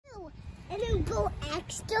go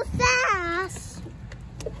extra fast.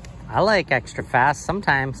 I like extra fast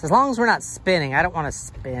sometimes. As long as we're not spinning. I don't want to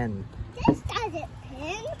spin. This doesn't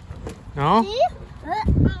pin. No? See?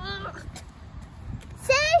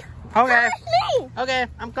 See? Okay. Me. Okay,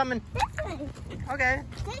 I'm coming. This way. Okay.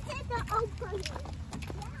 This is the open one.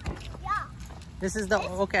 Yeah. This is the,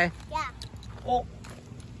 okay. Yeah. Oh.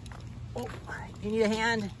 Oh, you need a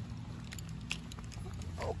hand?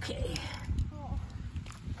 Okay.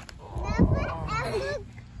 Never ever.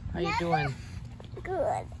 How you doing?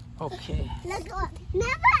 Good. Okay. Never ever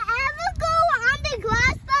go on the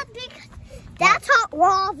grass bed because that's hot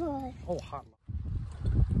lava. Oh, hot.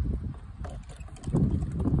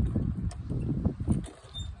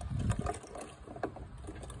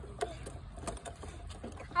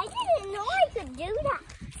 I didn't know I could do that.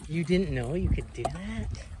 You didn't know you could do that?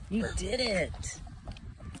 You did it.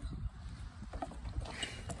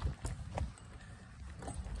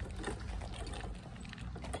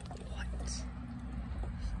 What?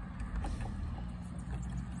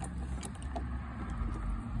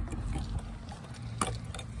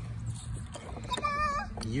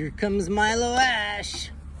 Here comes Milo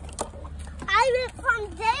Ash. I went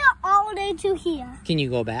from there all the way to here. Can you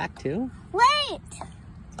go back too?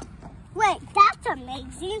 Wait, that's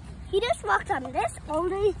amazing. He just walked on this all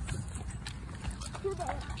the way to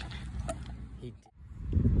there.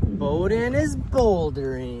 Boden is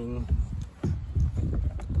bouldering.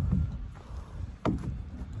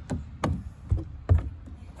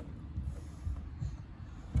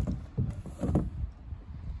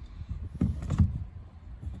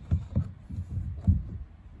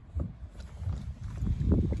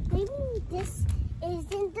 Maybe this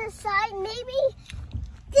isn't the side. Maybe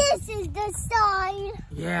this is the side.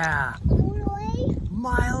 Yeah. All the way.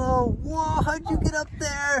 Milo, whoa, how'd you get up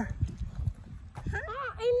there?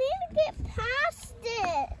 I need to get past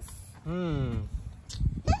this.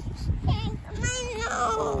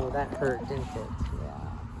 Oh, that hurt, didn't it?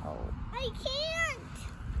 Yeah. Oh. I can't.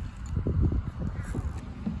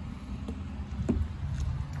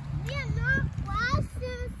 We're not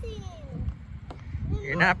practicing.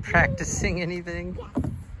 You're not practicing anything?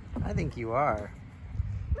 Yes. I think you are.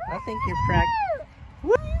 I think you're practicing.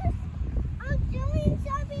 I'm doing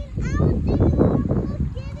something else.